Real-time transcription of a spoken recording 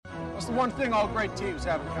What's the one thing all great teams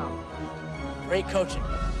have in common? Great coaching.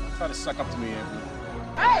 Try to suck up to me, Anthony.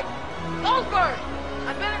 Hey, Goldberg!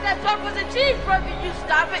 I bet if that talk was a cheeseburger, you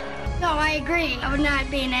stop it. No, I agree. I would not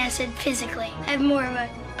be an acid physically. I have more of a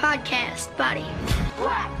podcast body.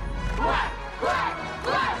 Quack! Quack! Quack!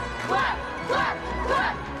 Quack! Quack! Quack!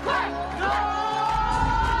 Quack! Quack!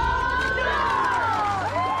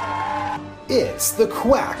 No! It's the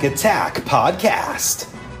Quack Attack Podcast.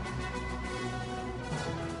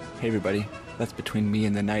 Hey everybody, that's Between Me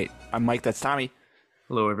and the Night. I'm Mike, that's Tommy.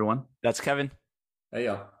 Hello everyone. That's Kevin. Hey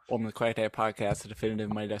y'all. Welcome to the Quack Attack Podcast, the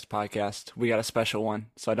definitive Mighty Ducks podcast. We got a special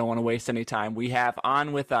one, so I don't want to waste any time. We have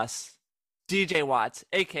on with us DJ Watts,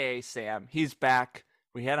 aka Sam. He's back.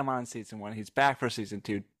 We had him on season 1. He's back for season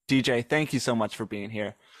 2. DJ, thank you so much for being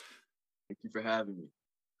here. Thank you for having me.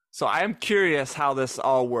 So I am curious how this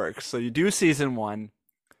all works. So you do season 1.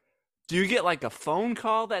 Do you get like a phone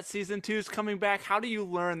call that season 2 is coming back? How do you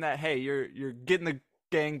learn that, hey, you're getting the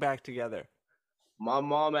gang back together? My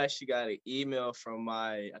mom actually got an email from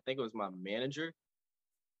I think it was my manager,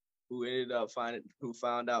 who ended up who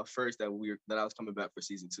found out first that I was coming back for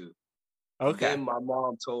season 2. Okay. Then my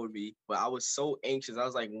mom told me, but I was so anxious. I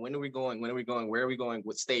was like, when are we going? When are we going? Where are we going?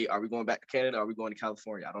 What state? Are we going back to Canada? Are we going to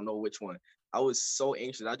California? I don't know which one. I was so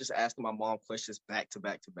anxious. I just asked my mom questions back to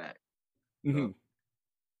back to back. Mm-hmm.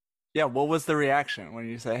 Yeah, what was the reaction when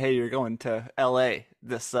you say, "Hey, you're going to LA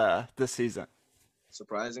this season"?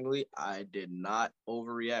 Surprisingly, I did not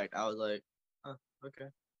overreact. I was like, "Oh, okay."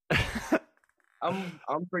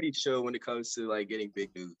 I'm pretty chill when it comes to like getting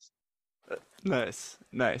big news. Nice.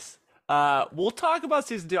 We'll talk about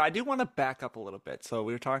season 2. I do want to back up a little bit. So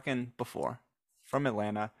we were talking before from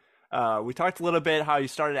Atlanta. We talked a little bit how you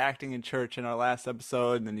started acting in church in our last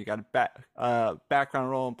episode, and then you got a background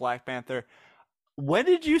role in Black Panther. When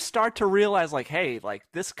did you start to realize, like, hey, like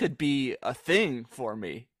this could be a thing for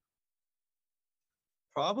me?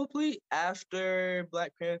 Probably after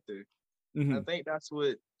Black Panther. Mm-hmm. I think that's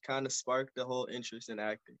what kind of sparked the whole interest in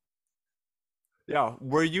acting. Yeah.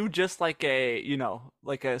 Were you just like a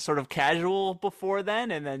sort of casual before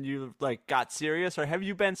then, and then you like got serious, or have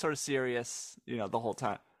you been sort of serious, the whole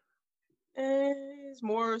time? It's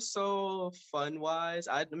more so fun-wise.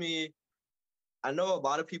 I mean, I know a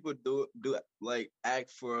lot of people do like act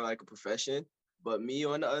for like a profession, but me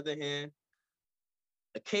on the other hand,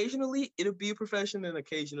 occasionally it'll be a profession and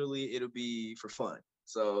occasionally it'll be for fun.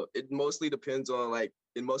 So it mostly depends on like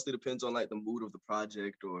the mood of the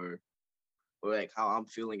project or like how I'm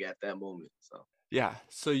feeling at that moment. So yeah.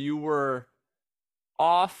 So you were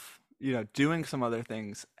off, doing some other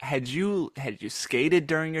things. Had you skated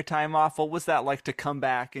during your time off? What was that like to come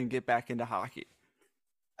back and get back into hockey?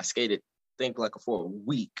 I skated, I think like for a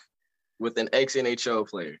week with an ex-NHL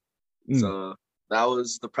player. So that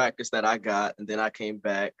was the practice that I got, and then I came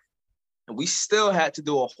back, and we still had to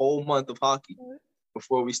do a whole month of hockey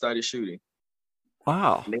before we started shooting.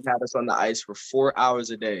 Wow! And they had us on the ice for 4 hours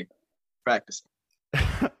a day practicing.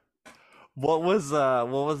 What was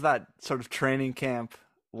that sort of training camp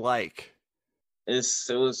like?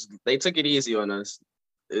 They took it easy on us.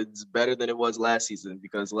 It's better than it was last season,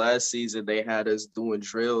 because last season they had us doing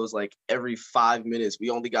drills like every 5 minutes. We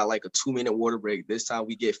only got like a 2-minute water break. This time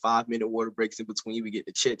we get 5-minute water breaks in between. We get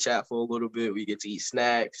to chit chat for a little bit. We get to eat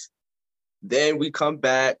snacks. Then we come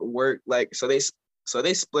back, work like, so they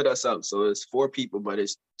split us up. So it's 4 people, but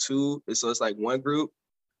it's 2. So it's like one group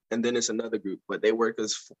and then it's another group, but they work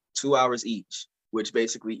us 2 hours each, which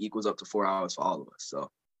basically equals up to 4 hours for all of us. So.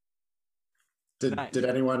 Did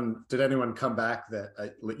anyone come back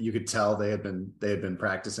that you could tell they had been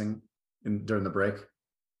practicing during the break?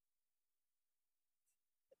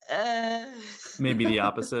 Maybe the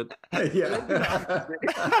opposite. Yeah.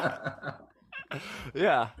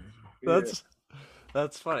 Yeah.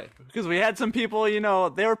 That's funny, because we had some people,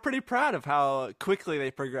 they were pretty proud of how quickly they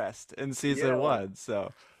progressed in season 1.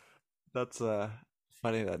 So that's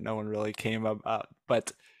funny that no one really came up.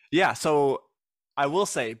 But yeah, so I will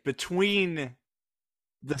say, between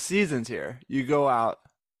the seasons here, you go out,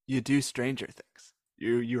 you do Stranger Things.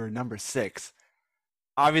 You are number 6.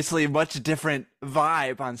 Obviously, much different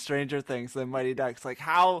vibe on Stranger Things than Mighty Ducks. Like,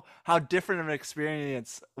 how different of an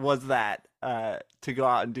experience was that to go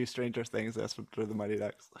out and do Stranger Things as for the Mighty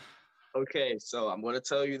Ducks? Okay, so I'm going to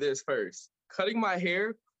tell you this first. Cutting my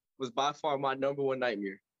hair was by far my number 1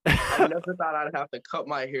 nightmare. I never thought I'd have to cut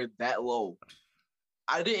my hair that low.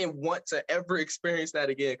 I didn't want to ever experience that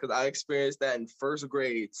again, because I experienced that in 1st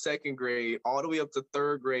grade, 2nd grade, all the way up to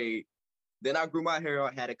 3rd grade. Then I grew my hair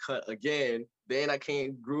out, had it cut again. Then I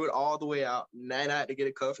grew it all the way out. And then I had to get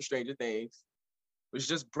it cut for Stranger Things. which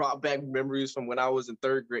just brought back memories from when I was in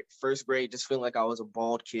first grade, just feeling like I was a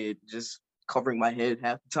bald kid, just covering my head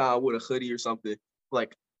half the time with a hoodie or something.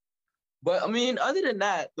 Like, but I mean, other than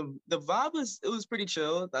that, the vibe was pretty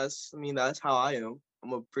chill. That's how I am.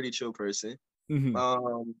 I'm a pretty chill person.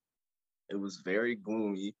 Mm-hmm. It was very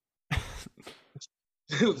gloomy.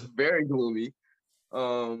 It was very gloomy.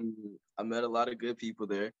 I met a lot of good people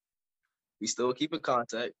there. We still keep in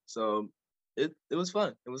contact, so it was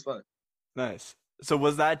fun. It was fun. Nice. So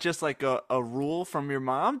was that just like a rule from your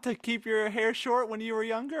mom to keep your hair short when you were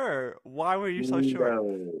younger, or why were you so short?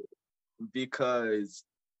 No, because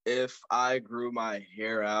if I grew my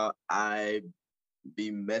hair out, I'd be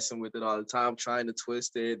messing with it all the time, trying to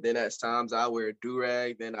twist it. Then at times I wear a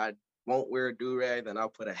do-rag, then I won't wear a do-rag, then I'll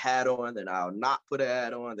put a hat on, then I'll not put a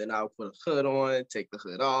hat on, then I'll put a hood on, take the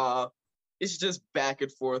hood off. It's just back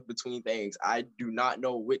and forth between things. I do not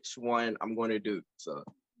know which one I'm going to do. So,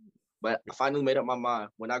 but I finally made up my mind.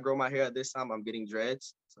 When I grow my hair at this time, I'm getting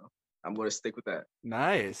dreads. So I'm going to stick with that.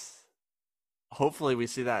 Nice. Hopefully we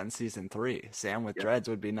see that in season 3. Sam with dreads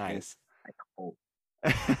would be nice. I hope.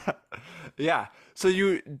 Yeah. So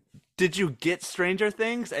did you get Stranger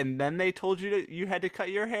Things and then they told you you had to cut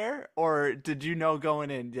your hair, or did you know going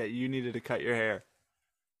in that you needed to cut your hair?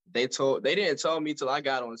 They didn't tell me till I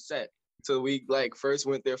got on set. Till we first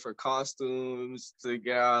went there for costumes to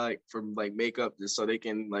get our for makeup, just so they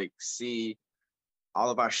can see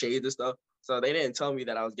all of our shades and stuff. So they didn't tell me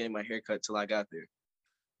that I was getting my hair cut till I got there,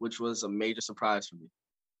 which was a major surprise for me.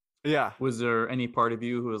 Yeah. Was there any part of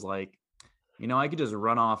you who was like, I could just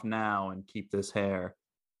run off now and keep this hair?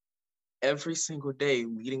 Every single day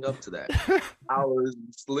leading up to that, I was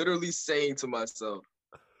literally saying to myself,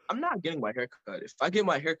 I'm not getting my hair cut. If I get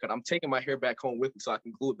my hair cut, I'm taking my hair back home with me so I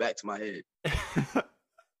can glue it back to my head.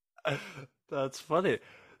 That's funny.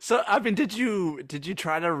 So, I mean, did you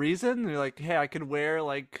try to reason? You're like, hey, I could wear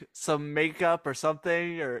some makeup or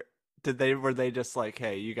something, or were they just like,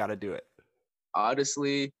 hey, you got to do it?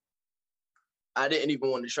 Honestly, I didn't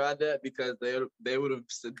even want to try that because they would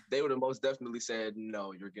have most definitely said,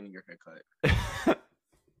 no, you're getting your hair cut.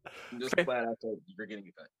 Just flat out told you're getting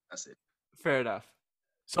it cut. That's it. Fair enough.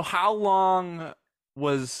 So how long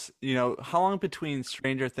between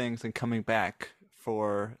Stranger Things and coming back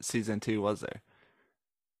for season 2 was there?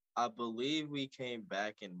 I believe we came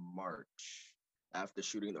back in March after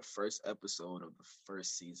shooting the first episode of the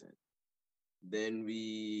first season. Then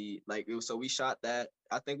we shot that.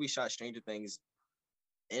 I think we shot Stranger Things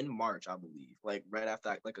in March, I believe, right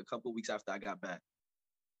after, a couple weeks after I got back.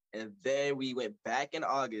 And then we went back in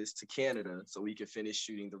August to Canada so we could finish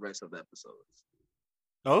shooting the rest of the episodes.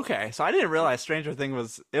 Okay, so I didn't realize Stranger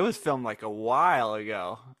Things was filmed a while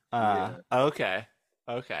ago. Yeah. Okay.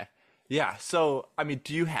 Yeah, so, I mean,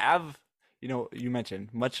 do you have, you mentioned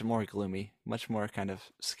much more gloomy, much more kind of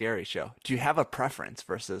scary show. Do you have a preference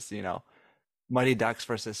versus, Mighty Ducks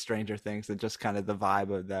versus Stranger Things and just kind of the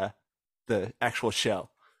vibe of the actual show?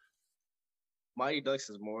 Mighty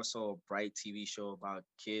Ducks is more so a bright TV show about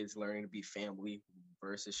kids learning to be family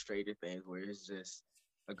versus Stranger Things, where it's just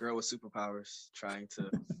a girl with superpowers trying to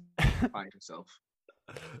find herself.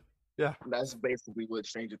 Yeah. That's basically what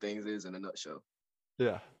Stranger Things is in a nutshell.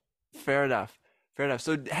 Yeah. Fair enough.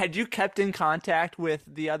 So had you kept in contact with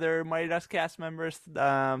the other Mighty Ducks cast members?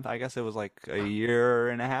 I guess it was a year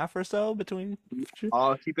and a half or so between.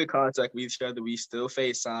 All keep in contact with each other. We still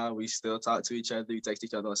FaceTime. We still talk to each other. We text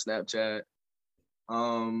each other on Snapchat.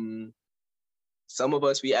 Some of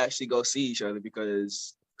us, we actually go see each other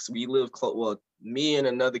because we live close. Well, me and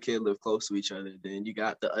another kid live close to each other. Then you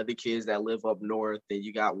got the other kids that live up north. Then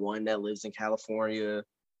you got one that lives in California.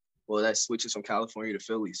 Well, that switches from California to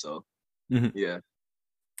Philly. So, yeah.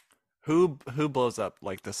 Who blows up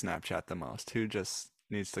the Snapchat the most? Who just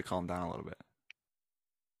needs to calm down a little bit?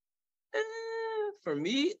 For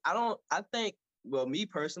me, me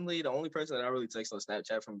personally, the only person that I really text on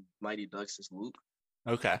Snapchat from Mighty Ducks is Luke.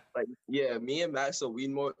 Okay. Me and Max, so we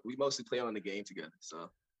mostly play on the game together. So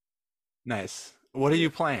nice. What are you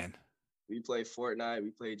playing? We play Fortnite.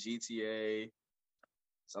 We play GTA.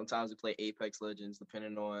 Sometimes we play Apex Legends,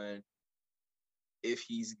 depending on if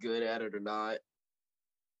he's good at it or not.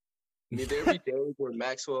 I mean, there'd be days where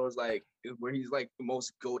Maxwell is where he's the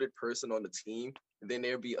most goated person on the team, and then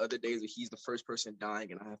there'd be other days where he's the first person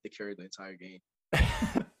dying, and I have to carry the entire game.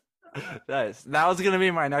 Nice. That was gonna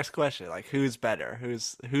be my next question. Who's better?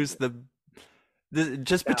 Who's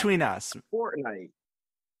just between us? Fortnite.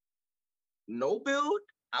 No build,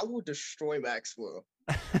 I will destroy Maxwell.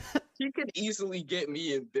 He could easily get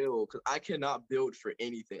me in build because I cannot build for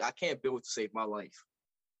anything. I can't build to save my life.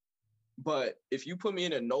 But if you put me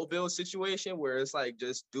in a no build situation where it's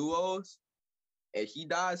just duos, and he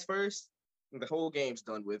dies first, the whole game's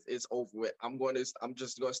done with. It's over with. I'm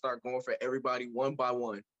just gonna start going for everybody one by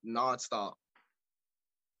one, nonstop.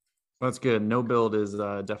 That's good. No build is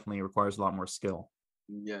definitely requires a lot more skill.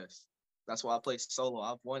 Yes. That's why I play solo.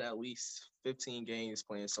 I've won at least 15 games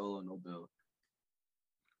playing solo, no build.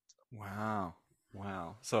 Wow.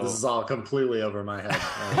 So this is all completely over my head.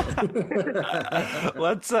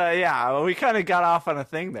 let's we kind of got off on a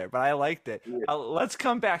thing there, but I liked it. Yeah. Let's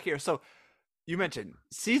come back here. So you mentioned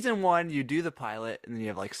season 1, you do the pilot, and then you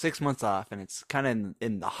have like 6 months off, and it's kind of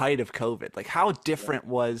in the height of COVID. Like, how different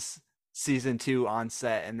was season 2 on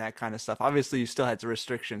set and that kind of stuff? Obviously, you still had the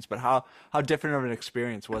restrictions, but how different of an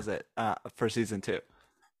experience was it for season 2?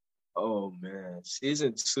 Oh man,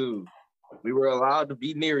 season 2. We were allowed to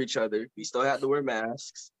be near each other. We still had to wear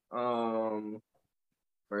masks.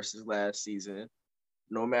 Versus last season,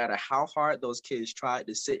 no matter how hard those kids tried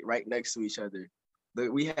to sit right next to each other,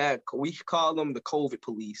 we call them the COVID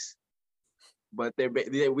police, but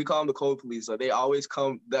we call them the COVID police. So they always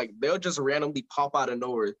come, like they'll just randomly pop out of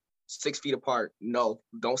nowhere, 6 feet apart. No,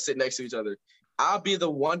 don't sit next to each other. I'll be the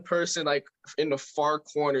one person like in the far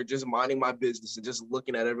corner, just minding my business and just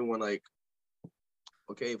looking at everyone like,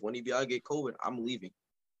 okay, if one of y'all get COVID, I'm leaving.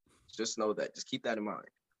 Just know that. Just keep that in mind.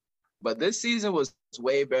 But this season was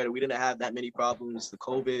way better. We didn't have that many problems. The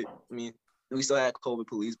COVID, I mean, we still had COVID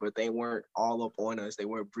police, but they weren't all up on us. They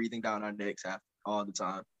weren't breathing down our necks all the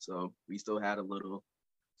time. So we still had a little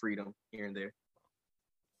freedom here and there.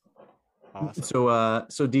 Awesome.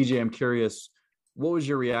 So DJ, I'm curious, what was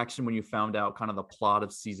your reaction when you found out kind of the plot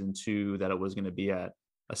of season 2, that it was going to be at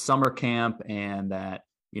a summer camp and that,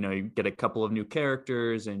 you get a couple of new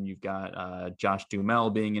characters and you've got Josh Duhamel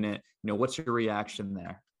being in it? What's your reaction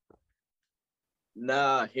there?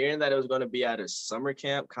 Nah, hearing that it was going to be at a summer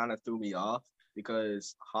camp kind of threw me off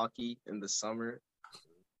because hockey in the summer,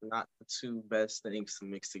 not the two best things to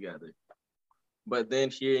mix together. But then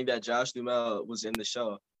hearing that Josh Duhamel was in the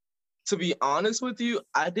show, to be honest with you,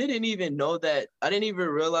 I didn't even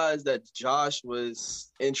realize that Josh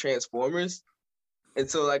was in Transformers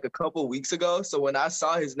until like a couple weeks ago. So when I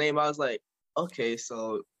saw his name, I was like, okay,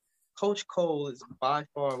 so Coach Cole is by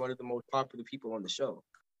far one of the most popular people on the show,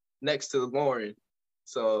 next to Lauren.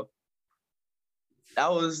 So I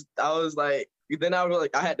was like, then I was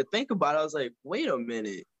like, I had to think about it. I was like, wait a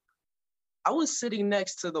minute. I was sitting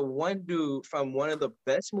next to the one dude from one of the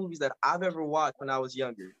best movies that I've ever watched when I was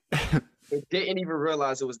younger. I didn't even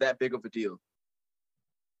realize it was that big of a deal.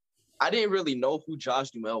 I didn't really know who Josh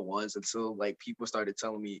Duhamel was until like people started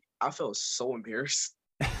telling me. I felt so embarrassed.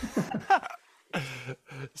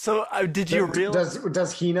 So did you realize?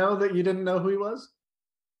 Does he know that you didn't know who he was?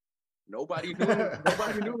 Nobody knew.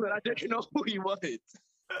 Nobody knew that I didn't know who he was.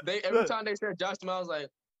 Every time they said Josh Duhamel, I was like,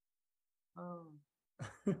 oh.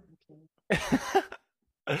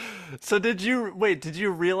 Okay. So did you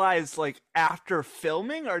realize like after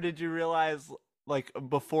filming, or did you realize like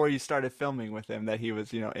before you started filming with him that he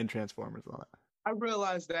was, in Transformers and all that? I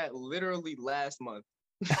realized that literally last month.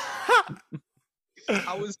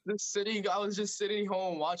 I was just sitting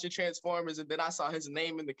home watching Transformers, and then I saw his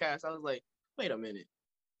name in the cast. I was like, wait a minute.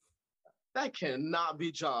 That cannot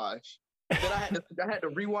be Josh. Then I had to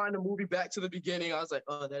rewind the movie back to the beginning. I was like,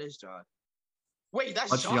 oh, that is Josh. Wait,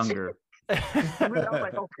 that's much Josh. Younger. I was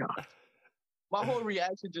like, oh god. My whole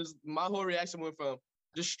reaction went from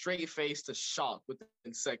just straight face to shock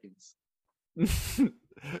within seconds.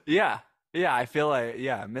 Yeah, I feel like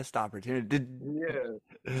missed opportunity.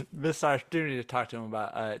 Missed opportunity to talk to him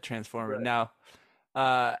about Transformers. Right.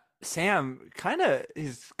 Now, Sam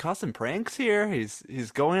he's causing pranks here.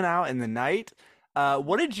 He's going out in the night.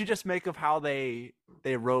 What did you just make of how they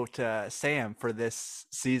wrote Sam for this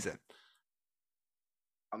season?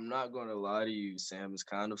 I'm not gonna lie to you, Sam is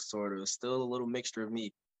kind of sort of still a little mixture of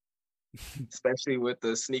me. Especially with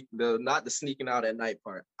not the sneaking out at night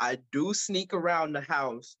part. I do sneak around the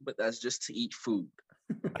house, but that's just to eat food.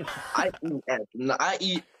 I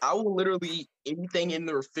will literally eat anything in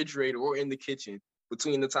the refrigerator or in the kitchen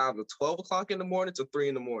between the times of 12 o'clock in the morning to 3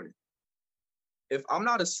 in the morning. If I'm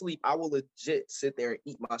not asleep, I will legit sit there and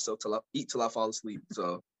eat myself till I fall asleep.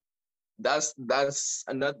 So that's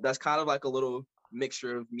kind of like a little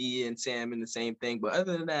mixture of me and Sam in the same thing. But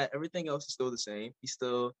other than that, everything else is still the same. He's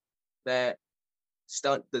still that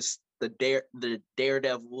stunt, the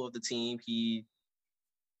daredevil of the team. He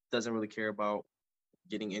doesn't really care about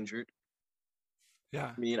getting injured.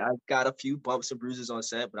 Yeah. I mean, I got a few bumps and bruises on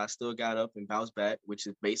set, but I still got up and bounced back, which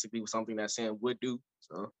is basically something that Sam would do.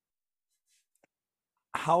 So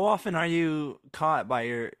how often are you caught by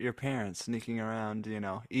your parents sneaking around,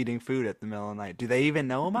 eating food at the middle of the night? Do they even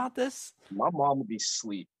know about this? My mom would be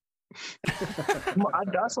asleep.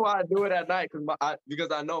 That's why I do it at night because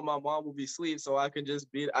I know my mom will be asleep, so I can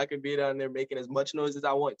be down there making as much noise as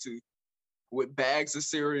I want to, with bags of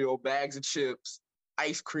cereal, bags of chips,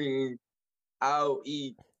 ice cream. I'll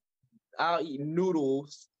eat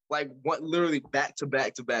noodles literally back to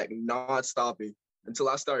back to back, non-stopping until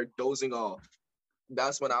I start dozing off.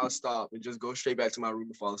 That's when I'll stop and just go straight back to my room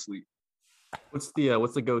and fall asleep. What's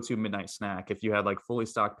the go-to midnight snack if you had like fully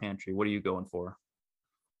stocked pantry? What are you going for?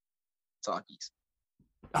 Takis.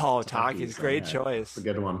 Oh, Takis, great choice. A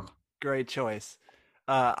good one. Great choice.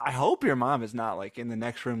 I hope your mom is not like in the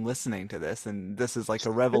next room listening to this, and this is like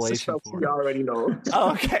a revelation for her. You already know.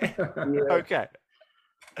 Oh, okay. Yeah. Okay.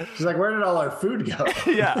 She's like, where did all our food go?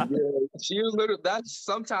 Yeah. She was literally. That's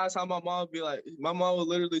sometimes how my mom would be like. My mom would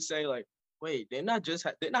literally say like, "Wait, didn't I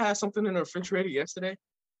have something in the refrigerator yesterday?"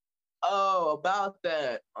 Oh, about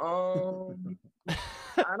that.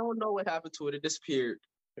 I don't know what happened to it. It disappeared.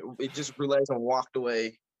 It just realized and walked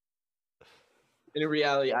away. And in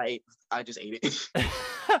reality, I just ate it.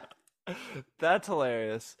 That's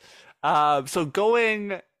hilarious. So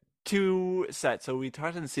going to set. So we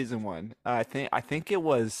talked in season 1. I think it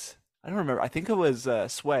was. I don't remember. I think it was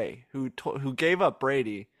Sway who gave up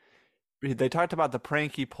Brady. They talked about the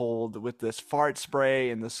prank he pulled with this fart spray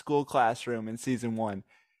in the school classroom in season 1.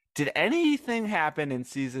 Did anything happen in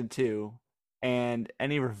season 2, and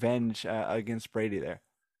any revenge against Brady there?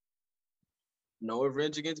 No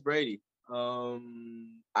revenge against Brady.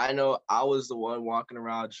 I know I was the one walking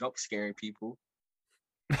around jump scaring people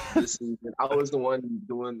this season. I was the one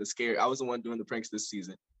doing the pranks this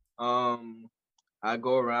season. I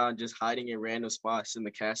go around just hiding in random spots in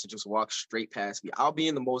the cast and just walk straight past me. I'll be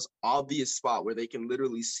in the most obvious spot where they can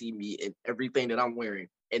literally see me and everything that I'm wearing,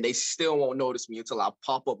 and they still won't notice me until I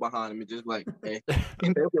pop up behind them and just like, hey.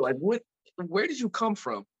 And they'll be like, "What? Where did you come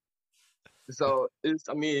from?" So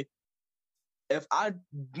if I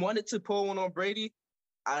wanted to pull one on Brady,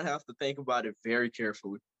 I'd have to think about it very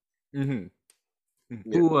carefully. Mm-hmm.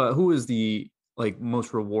 Yeah. Who is the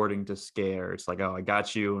most rewarding to scare? It's like, oh, I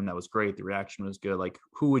got you, and that was great. The reaction was good. Like,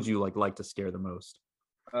 who would you like to scare the most?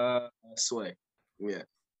 Sway. Yeah.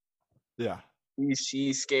 Yeah.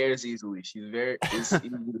 She scares easily. It's easy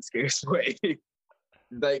to scare Sway.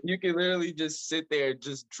 Like, you can literally just sit there,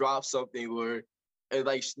 just drop something where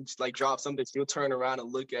drop something, she'll turn around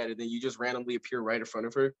and look at it, and you just randomly appear right in front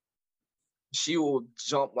of her. She will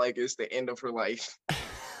jump like it's the end of her life.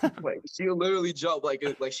 Like, she'll literally jump like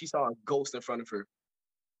she saw a ghost in front of her.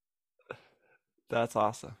 That's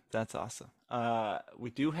awesome. We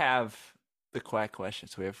do have the quack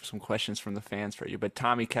questions. We have some questions from the fans for you. But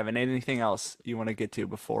Tommy, Kevin, anything else you want to get to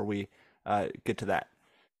before we get to that?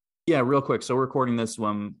 Yeah, real quick. So we're recording this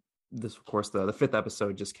when of course, the 5th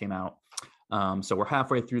episode just came out. So we're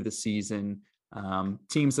halfway through the season.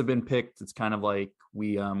 Teams have been picked. It's kind of like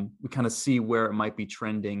we kind of see where it might be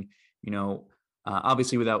trending.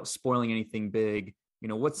 Obviously, without spoiling anything big,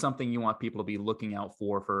 what's something you want people to be looking out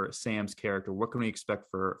for Sam's character? What can we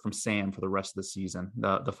expect from Sam for the rest of the season,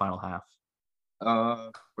 the final half?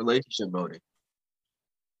 Relationship building.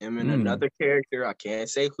 Him and another character, I can't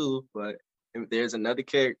say who, but there's another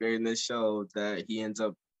character in this show that he ends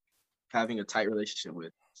up having a tight relationship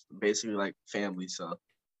with. Basically like family. So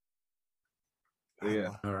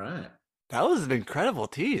yeah. All right. That was an incredible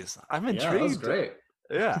tease. I'm intrigued. Yeah, that was great.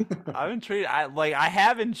 Yeah, I'm intrigued. I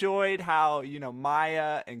have enjoyed how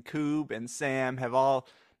Maya and Coob and Sam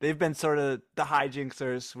they've been sort of the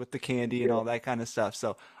hijinksers with the candy and all that kind of stuff.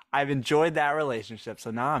 So I've enjoyed that relationship.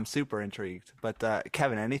 So now I'm super intrigued. But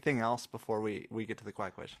Kevin, anything else before we get to the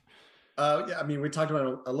quack question? Yeah, we talked about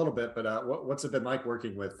it a little bit, but what's it been like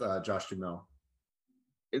working with Josh Duhamel?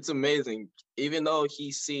 It's amazing. Even though he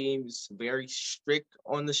seems very strict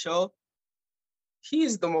on the show,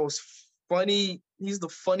 he's the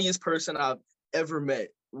funniest person I've ever met.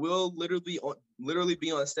 We'll literally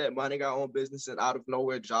be on set minding our own business, and out of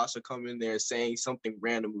nowhere Josh will come in there saying something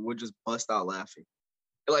random and we'll just bust out laughing.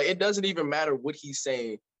 Like, it doesn't even matter what he's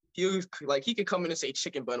saying. He could come in and say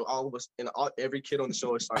chicken butt, and all of us and every kid on the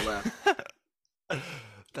show will start laughing.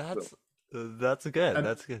 That's good.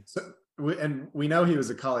 That's good. So, we know he was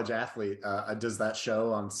a college athlete. Does that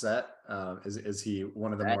show on set? Is he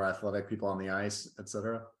one of the more athletic people on the ice,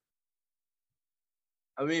 etc.?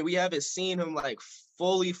 We haven't seen him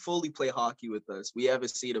fully play hockey with us. We haven't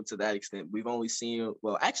seen him to that extent. We've only seen him.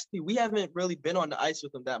 Well, actually, we haven't really been on the ice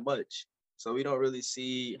with him that much, so we haven't really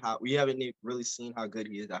seen how good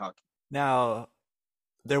he is at hockey. Now,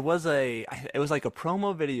 it was like a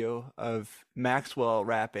promo video of Maxwell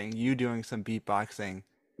rapping, you doing some beatboxing.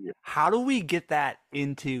 How do we get that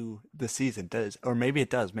into the season? Or maybe it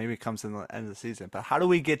does. Maybe it comes in the end of the season. But how do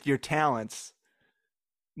we get your talents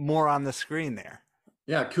more on the screen there?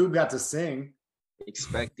 Yeah, Coob got to sing.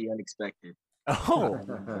 Expect the unexpected. Oh,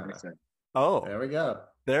 There we go.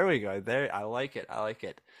 There we go. There, I like it.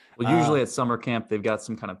 Well, usually at summer camp, they've got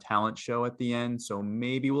some kind of talent show at the end. So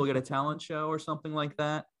maybe we'll get a talent show or something like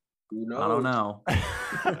that. I don't know.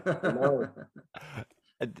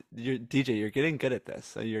 You're, DJ, you're getting good at this.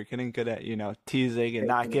 So you're getting good at, teasing and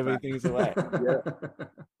not giving things away.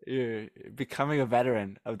 You're becoming a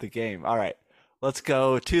veteran of the game. All right, let's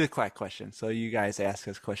go to the Quack question. So you guys ask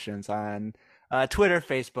us questions on Twitter,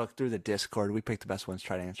 Facebook, through the Discord. We pick the best ones,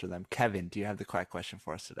 try to answer them. Kevin, do you have the Quack question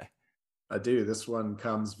for us today? I do. This one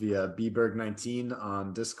comes via bberg19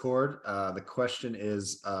 on Discord. The question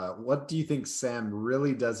is, what do you think Sam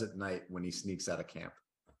really does at night when he sneaks out of camp?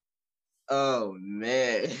 Oh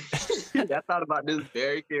man, I thought about this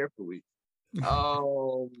very carefully.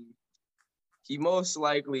 He most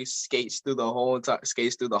likely skates through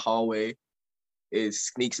the hallway.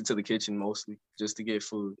 Sneaks into the kitchen mostly just to get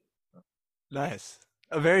food. Nice.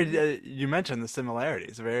 A very you mentioned the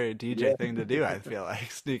similarities. A very DJ thing to do. I feel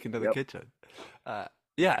like sneak into the kitchen.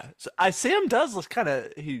 Yeah. So Sam does look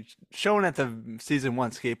he's shown at the season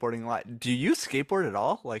 1 skateboarding a lot. Do you skateboard at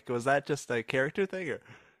all? Like, was that just a character thing, or?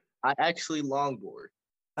 I actually longboard.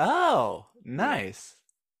 Oh, nice.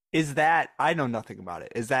 Is that, I know nothing about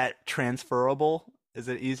it. Is that transferable? Is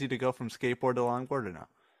it easy to go from skateboard to longboard or no?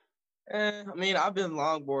 I mean, I've been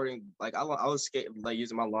longboarding. Like I was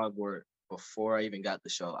using my longboard before I even got the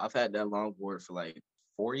show. I've had that longboard for like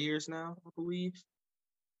 4 years now, I believe.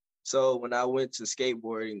 So when I went to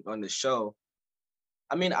skateboarding on the show,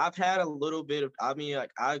 I mean, I've had a little bit of, I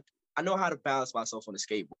know how to balance myself on the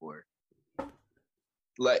skateboard.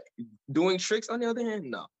 Like doing tricks on the other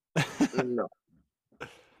hand, no. No.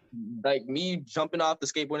 Like me jumping off the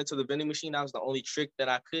skateboard into the vending machine, that was the only trick that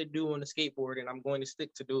I could do on the skateboard, and I'm going to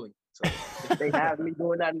stick to doing. So if they have me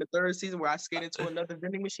doing that in the 3rd season where I skate into another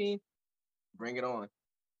vending machine, bring it on.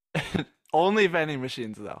 Only vending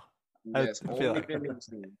machines though. Yes, only vending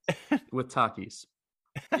machines. With Takis.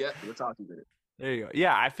 Yeah, with Takis with it. There you go.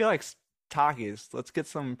 Yeah, I feel like Takis. Let's get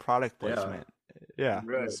some product placement. Yeah.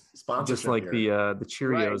 Right. Just like the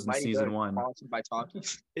Cheerios in season 1. Sponsored by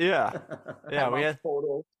Takis. Yeah. Yeah, we had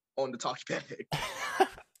photo on the Taki bag.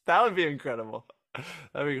 That would be incredible.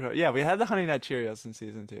 That'd be cool. Yeah, we had the Honey Nut Cheerios in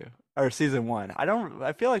season 2 or season 1.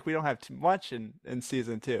 I feel like we don't have too much in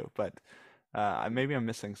season 2, but maybe I'm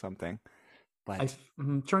missing something. But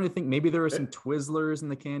I'm trying to think. Maybe there were some Twizzlers in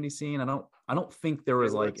the candy scene. I don't think there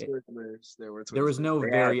was like Twizzlers. There was no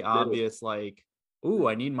very obvious like, ooh,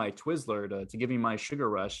 I need my Twizzler to give me my sugar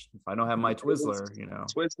rush. If I don't have my Twizzler,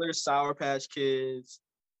 Twizzlers, Sour Patch Kids,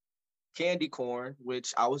 candy corn,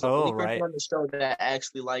 which I was the only person on the show that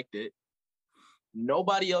actually liked it.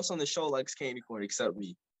 Nobody else on the show likes candy corn except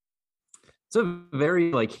me. It's a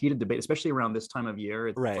very like heated debate, especially around this time of year.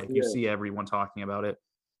 It's right. Like you see everyone talking about it.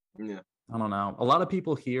 Yeah. I don't know. A lot of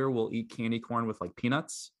people here will eat candy corn with like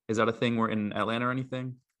peanuts. Is that a thing we're in Atlanta or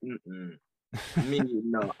anything? Mm-mm.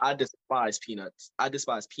 No, I despise peanuts. I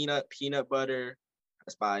despise peanut butter. I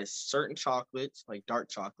despise certain chocolates, like dark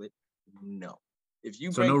chocolate. No. If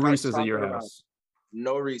you so no Reese's at your house.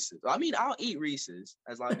 No Reese's. I mean, I'll eat Reese's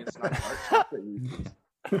as long as it's not dark chocolate Reese's.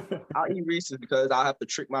 I'll eat Reese's because I'll have to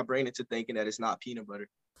trick my brain into thinking that it's not peanut butter.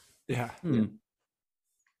 Yeah.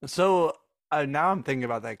 So now I'm thinking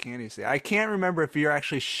about that candy scene. I can't remember if you're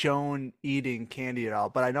actually shown eating candy at all,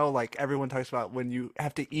 but I know like everyone talks about when you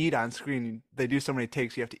have to eat on screen, they do so many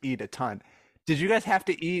takes, you have to eat a ton. Did you guys have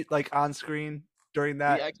to eat like on screen during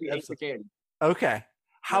that? We actually ate the candy. Okay.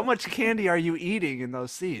 How much candy are you eating in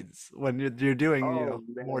those scenes when you're doing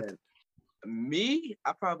more? Me,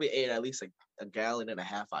 I probably ate at least a gallon and a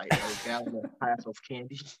half. I ate a gallon and a half of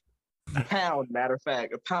candy. Pound, matter of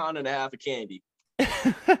fact, a pound and a half of candy.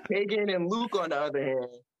 Kagan and Luke, on the other hand,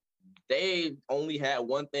 they only had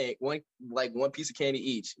one piece of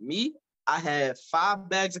candy each. Me, I had 5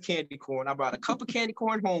 bags of candy corn. I brought a cup of candy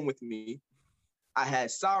corn home with me. I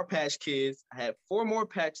had Sour Patch Kids. I had 4 more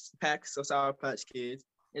packs of Sour Patch Kids.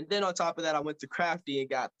 And then on top of that, I went to Crafty and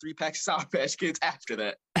got 3 packs of Sour Patch Kids after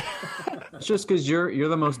that. It's just because you're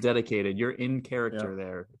the most dedicated. You're in character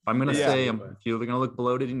there. If I'm gonna say if you're gonna look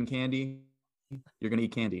bloated in candy, you're gonna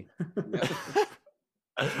eat candy. Yeah.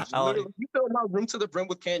 Literally, you fill my room to the brim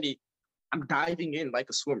with candy, I'm diving in like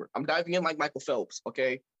a swimmer. I'm diving in like Michael Phelps,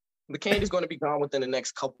 okay? The candy's going to be gone within the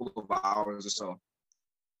next couple of hours or so.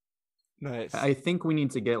 Nice. I think we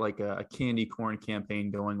need to get like a candy corn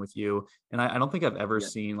campaign going with you. And I don't think I've ever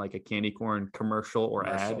seen like a candy corn commercial or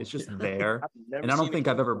ad. Commercial. It's just there. I've never And I don't seen think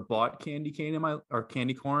it. I've ever bought candy cane in my or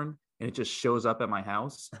candy corn and it just shows up at my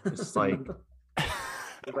house. It's like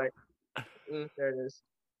It's like, there it is.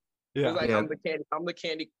 Yeah. It's like Yeah. I'm the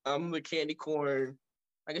candy corn.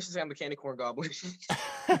 I guess you say I'm the candy corn goblin.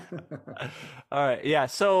 All right. Yeah.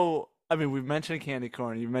 So, I mean, we've mentioned candy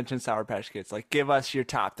corn. You mentioned Sour Patch Kids. Like, give us your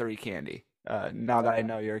top 3 candy. Now that I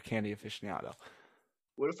know you're a candy aficionado.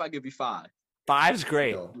 What if I give you 5? 5's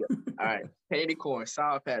great. Deal. All right. Candy corn,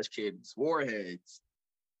 Sour Patch Kids, Warheads,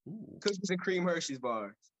 cookies and cream Hershey's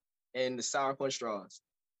bars, and the Sour Punch straws.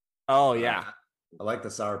 Oh, yeah. I like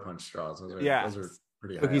the Sour Punch straws. Those are, Yeah. those are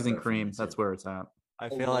pretty high cookies up and there for me, cream. too. That's where it's at. I I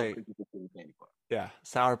feel love like, cookies and cream candy corn. yeah,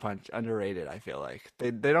 Sour Punch, underrated, I feel like.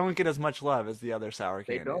 They don't get as much love as the other sour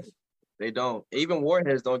They candies. don't. They don't. Even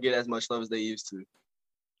Warheads don't get as much love as they used to.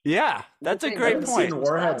 Yeah, that's a I I great haven't point. seen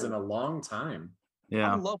Warheads in a long time.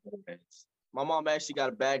 Yeah. I love Warheads. My mom actually got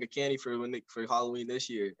a bag of candy for Halloween this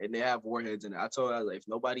year, and they have Warheads in it. I told her, I was like, if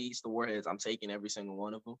nobody eats the Warheads, I'm taking every single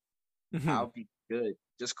one of them. Mhm. I'll be good.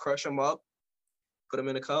 Just crush them up, put them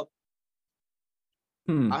in a cup.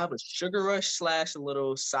 Hmm. I have a sugar rush / a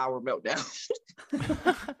little sour meltdown.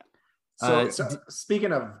 So, Uh,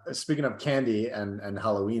 speaking of candy and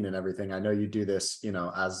Halloween and everything, I know you do this,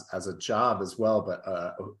 as a job as well. But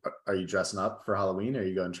are you dressing up for Halloween? Are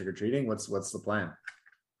you going trick or treating? What's the plan?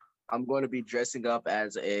 I'm going to be dressing up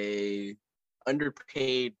as a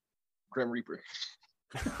underpaid Grim Reaper.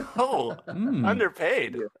 Oh, Hmm.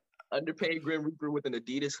 underpaid. Yeah. Underpaid Grim Reaper with an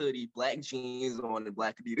Adidas hoodie, black jeans on, and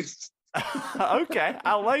black Adidas. Okay,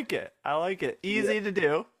 I like it. I like it. Easy to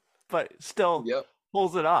do, but still Yep.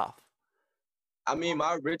 pulls it off. I mean,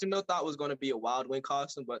 my original thought was going to be a Wild Wing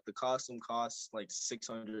costume, but the costume costs like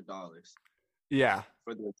 $600 Yeah.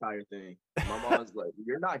 for the entire thing. My mom's like,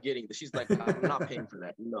 "You're not getting this." She's like, "I'm not paying for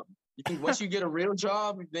that." No, you can once you get a real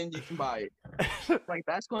job, then you can buy it. Like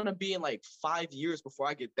that's going to be in like 5 years before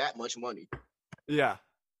I get that much money. Yeah.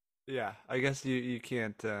 Yeah. I guess you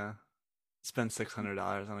can't spend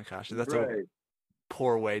 $600 on a costume. That's a Right.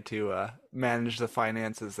 poor way to manage the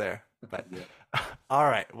finances there. But Yeah. all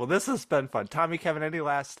right. Well, this has been fun. Tommy, Kevin, any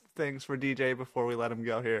last things for DJ before we let him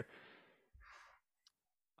go here?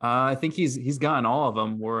 I think he's gotten all of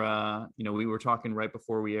them. We were talking right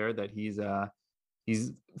before we aired that he's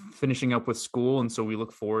finishing up with school, and so we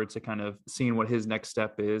look forward to kind of seeing what his next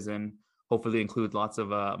step is, and hopefully include lots of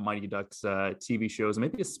Mighty Ducks TV shows,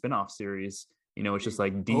 maybe a spin-off series. It's just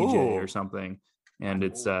like DJ or Ooh. something, and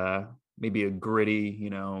it's maybe a gritty,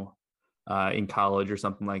 in college or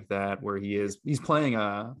something like that, where he's playing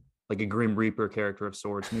a Grim Reaper character of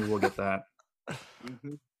sorts. Maybe we'll get that.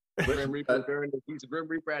 Mm-hmm. Grim Reaper he's a Grim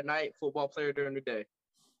Reaper at night, football player during the day.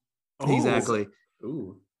 Ooh. Exactly.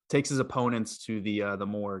 Ooh. Takes his opponents to the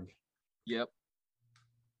morgue. Yep.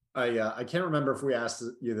 I can't remember if we asked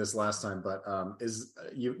you this last time, but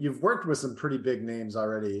you've worked with some pretty big names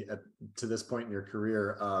already to this point in your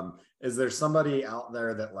career. Is there somebody out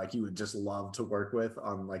there that like you would just love to work with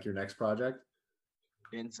on like your next project?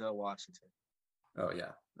 Denzel Washington. Oh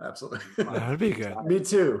yeah, absolutely. That would be good. Me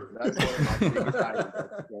too. That's one of my biggest idols.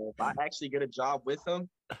 So if I actually get a job with him,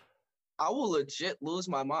 I will legit lose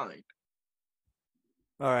my mind.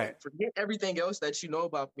 All right. Forget everything else that you know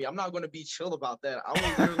about me. I'm not going to be chill about that. I will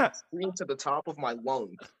literally scream to the top of my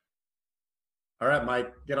lungs. All right,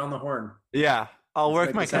 Mike, get on the horn. Yeah. I'll Let's work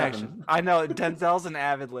make my this happen. connection. I know Denzel's an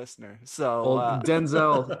avid listener. So Well,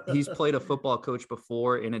 Denzel, he's played a football coach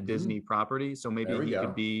before in a Mhm. Disney property, so maybe There we he go.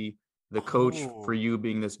 could be the coach Oh. for you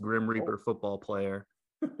being this Grim Reaper football player.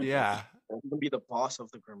 yeah. I'm going to be the boss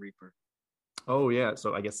of the Grim Reaper. Oh yeah,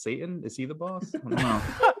 so I guess Satan, is he the boss? I don't know.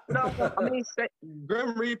 No, I mean,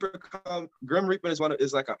 Grim Reaper is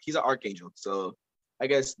like he's an archangel. So I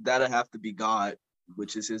guess that'll have to be God,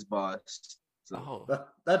 which is his boss. So Oh.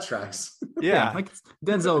 That tracks. Yeah. like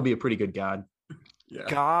Denzel would be a pretty good god. Yeah.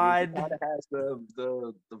 God. God has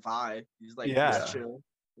the vibe. He's like Yeah. just chill.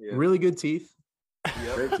 Yeah. Really good teeth.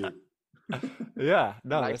 Yep. Great team. Yeah.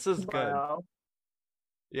 No, Nice this is good. smile.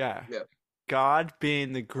 Yeah. Yeah. God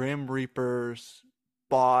being the Grim Reaper's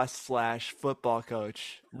boss / football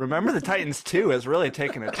coach. Remember the Titans 2 has really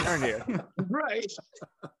taken a turn here. Right.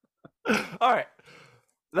 All right.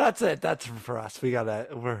 That's it. That's for us.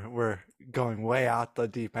 We're going way out the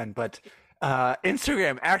deep end. But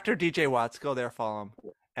Instagram, actor DJ Watts, go there, follow him.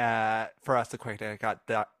 For us, the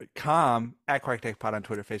QuackTechPod.com, at QuackTechPod on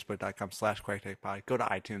Twitter, Facebook.com/QuackTechPod. Go to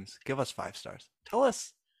iTunes, give us 5 stars. Tell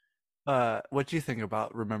us what you think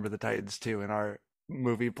about Remember the Titans 2 in our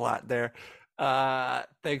movie plot there.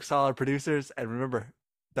 Thanks to all our producers, and remember,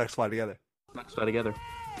 Ducks fly together. Ducks fly together.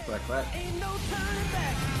 Quack, quack. Ain't no turning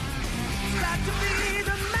back. Got to be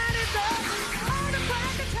the mighty ducks on the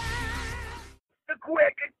crack of time. The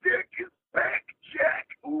Quack Attack is back, Jack.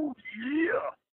 Ooh, yeah.